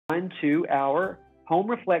to our Home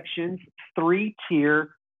Reflections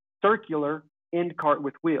 3-tier circular end cart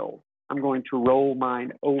with wheels. I'm going to roll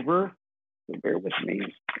mine over. So bear with me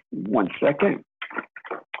 1 second.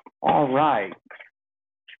 All right.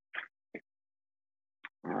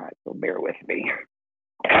 All right, so bear with me.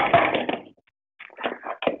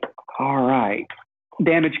 All right.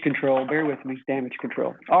 Damage control, bear with me, damage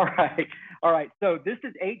control. All right, so this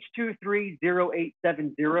is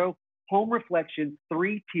H230870, Home Reflections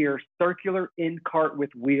 3-tier circular end cart with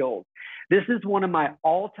wheels. This is one of my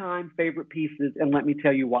all-time favorite pieces, and let me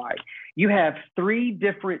tell you why. You have 3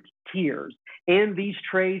 different tiers, and these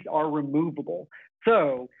trays are removable.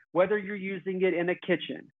 So whether you're using it in a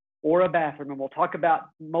kitchen or a bathroom, and we'll talk about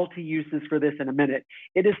multi-uses for this in a minute,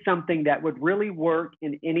 it is something that would really work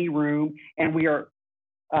in any room, and we are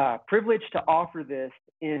privileged to offer this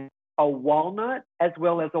in a walnut as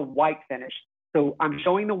well as a white finish. So I'm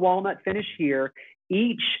showing the walnut finish here.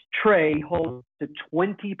 Each tray holds to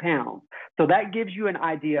 20 pounds. So that gives you an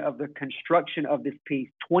idea of the construction of this piece.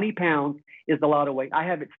 20 pounds is a lot of weight. I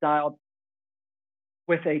have it styled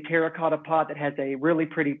with a terracotta pot that has a really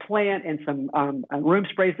pretty plant and some room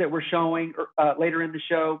sprays that we're showing later in the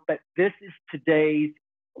show. But this is today's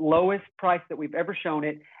lowest price that we've ever shown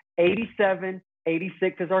it. $87.86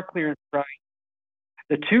 is our clearance price.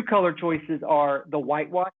 The 2 color choices are the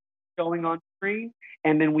whitewash showing on screen,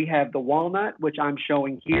 and then we have the walnut, which I'm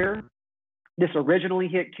showing here. This originally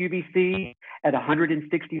hit QVC at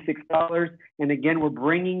 $166, and again, we're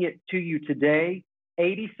bringing it to you today,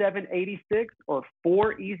 $87.86, or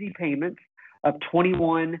 4 easy payments of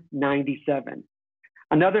 $21.97.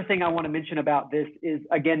 Another thing I want to mention about this is,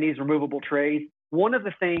 again, these removable trays. One of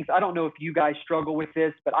the things, I don't know if you guys struggle with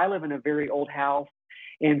this, but I live in a very old house.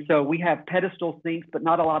 And so we have pedestal sinks, but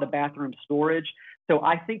not a lot of bathroom storage. So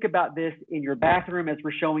I think about this in your bathroom as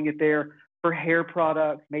we're showing it there for hair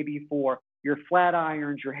products, maybe for your flat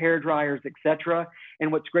irons, your hair dryers, etc.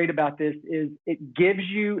 And what's great about this is it gives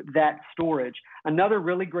you that storage. Another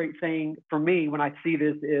really great thing for me when I see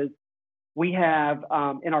this is we have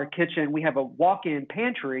in our kitchen, we have a walk-in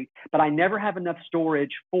pantry, but I never have enough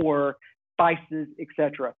storage for spices,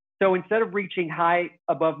 etc. So instead of reaching high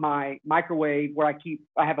above my microwave where I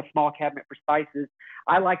have a small cabinet for spices,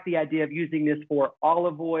 I like the idea of using this for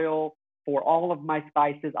olive oil, for all of my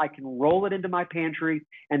spices. I can roll it into my pantry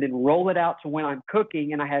and then roll it out to when I'm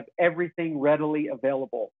cooking, and I have everything readily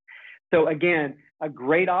available. So again, a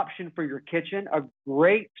great option for your kitchen, a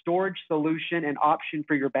great storage solution and option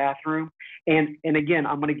for your bathroom. And again,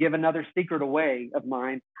 I'm going to give another secret away of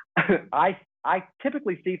mine. I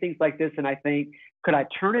typically see things like this and I think, could I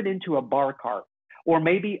turn it into a bar cart or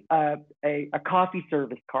maybe a coffee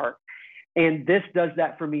service cart? And this does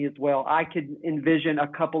that for me as well. I could envision a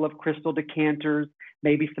couple of crystal decanters,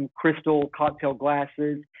 maybe some crystal cocktail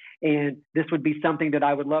glasses. And this would be something that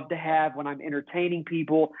I would love to have when I'm entertaining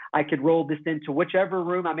people. I could roll this into whichever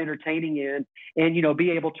room I'm entertaining in and, you know,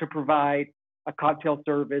 be able to provide a cocktail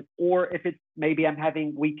service. Or if it's maybe I'm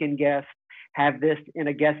having weekend guests, have this in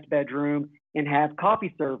a guest bedroom and have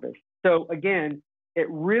coffee service. So again, it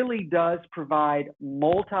really does provide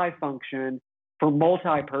multifunction for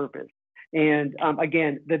multi-purpose. And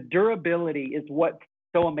again, the durability is what's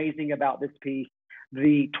so amazing about this piece.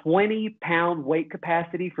 The 20-pound weight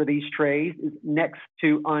capacity for these trays is next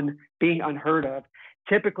to being unheard of.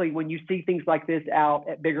 Typically, when you see things like this out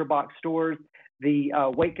at bigger box stores, the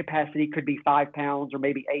weight capacity could be 5 pounds or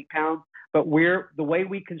maybe 8 pounds. But the way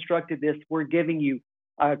we constructed this, we're giving you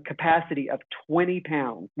a capacity of 20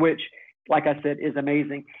 pounds, which, like I said, is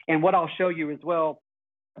amazing. And what I'll show you as well,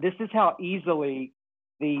 this is how easily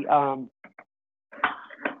the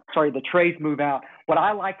trays move out. What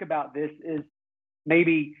I like about this is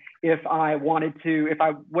maybe if I'm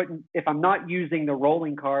not using the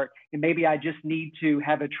rolling cart and maybe I just need to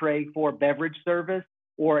have a tray for beverage service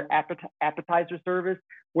or appetizer service,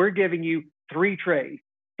 we're giving you 3 trays.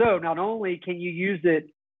 So not only can you use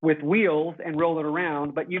it with wheels and roll it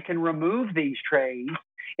around, but you can remove these trays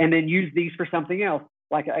and then use these for something else.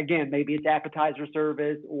 Like, again, maybe it's appetizer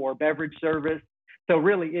service or beverage service. So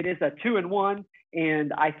really, it is a 2-in-1.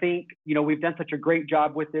 And I think, you know, we've done such a great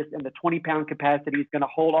job with this, and the 20-pound capacity is going to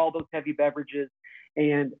hold all those heavy beverages,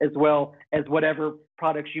 and as well as whatever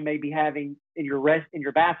products you may be having in your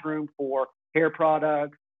bathroom for hair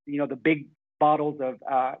products, you know, the big bottles of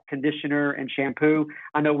conditioner and shampoo.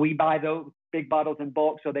 I know we buy those big bottles in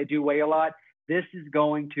bulk, so they do weigh a lot. This is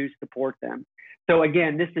going to support them. So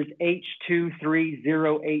again, this is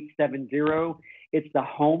H230870. It's the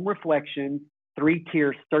Home Reflections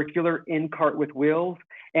 3-tier circular end cart with wheels.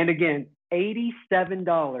 And again,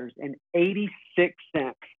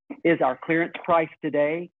 $87.86 is our clearance price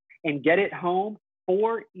today. and get it home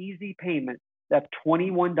 4 easy payments of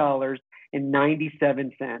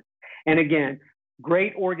 $21.97. And again,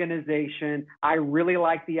 great organization. I really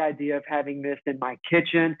like the idea of having this in my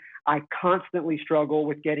kitchen. I constantly struggle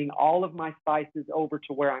with getting all of my spices over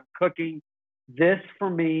to where I'm cooking. This, for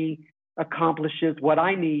me, accomplishes what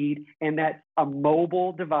I need, and that's a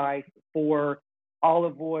mobile device for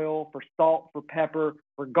olive oil, for salt, for pepper,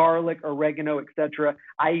 for garlic, oregano, etc.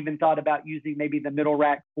 I even thought about using maybe the middle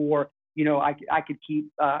rack for, I could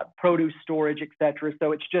keep produce storage, etc.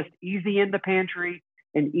 So it's just easy in the pantry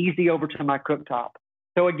and easy over to my cooktop.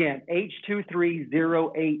 So again,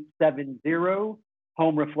 H230870,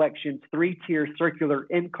 Home Reflections 3-tier circular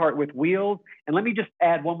end cart with wheels. And let me just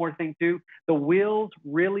add one more thing too. The wheels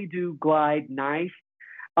really do glide nice,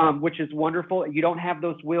 which is wonderful. You don't have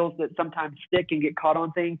those wheels that sometimes stick and get caught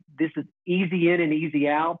on things. This is easy in and easy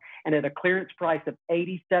out. And at a clearance price of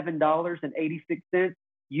 $87.86,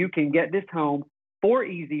 you can get this home 4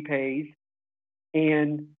 easy pays,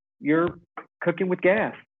 and you're cooking with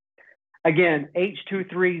gas. Again,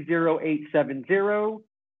 H230870,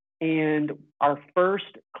 and our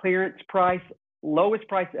first clearance price, lowest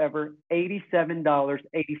price ever,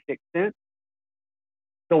 $87.86.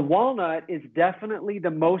 The walnut is definitely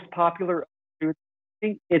the most popular.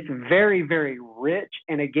 It's very, very rich.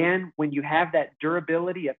 And again, when you have that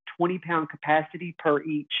durability of 20-pound capacity per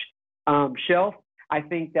each shelf, I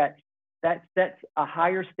think that sets a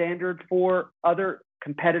higher standard for other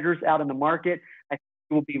competitors out in the market. I think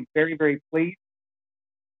you will be very, very pleased.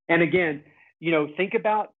 And again, think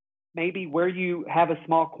about maybe where you have a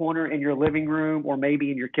small corner in your living room or maybe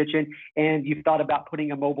in your kitchen, and you've thought about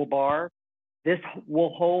putting a mobile bar. This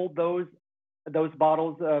will hold those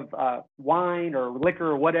bottles of wine or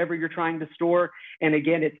liquor or whatever you're trying to store. And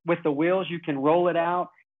again, it's with the wheels, you can roll it out,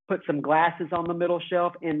 put some glasses on the middle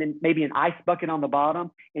shelf, and then maybe an ice bucket on the bottom,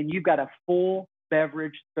 and you've got a full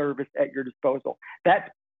beverage service at your disposal. That's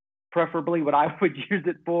preferably what I would use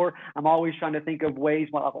it for. I'm always trying to think of ways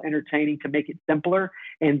while entertaining to make it simpler,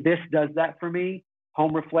 and this does that for me.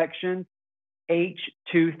 Home Reflections,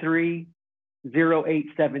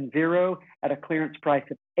 H230870 at a clearance price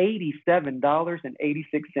of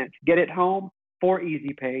 $87.86. Get it home, 4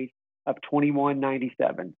 easy pays of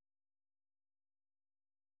 $21.97.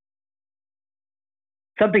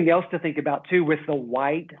 Something else to think about too with the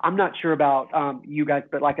white. I'm not sure about you guys,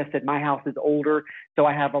 but like I said, my house is older, so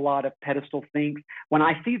I have a lot of pedestal sinks. When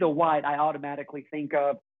I see the white, I automatically think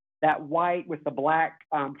of that white with the black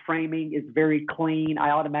framing is very clean.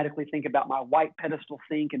 I automatically think about my white pedestal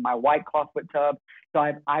sink and my white clawfoot tub.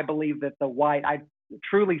 So I believe that the white, I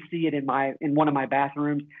truly see it in one of my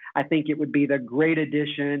bathrooms. I think it would be the great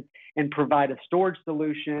addition and provide a storage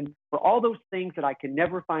solution for all those things that I can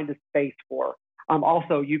never find a space for.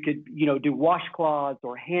 Also, you could, do washcloths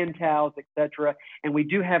or hand towels, etc. And we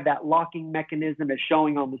do have that locking mechanism as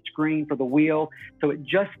showing on the screen for the wheel. So it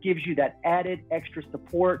just gives you that added extra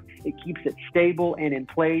support. It keeps it stable and in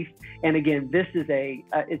place. And again, this is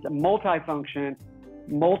it's a multi-function,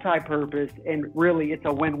 multi-purpose, and really it's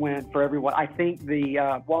a win-win for everyone. I think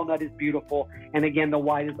the walnut is beautiful. And again, the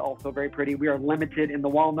white is also very pretty. We are limited in the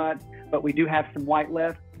walnut, but we do have some white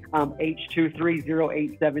left.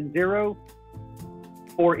 H230870.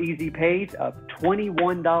 4 easy pays of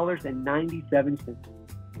 $21.97.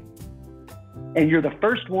 And you're the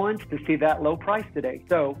first ones to see that low price today.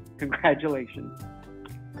 So congratulations.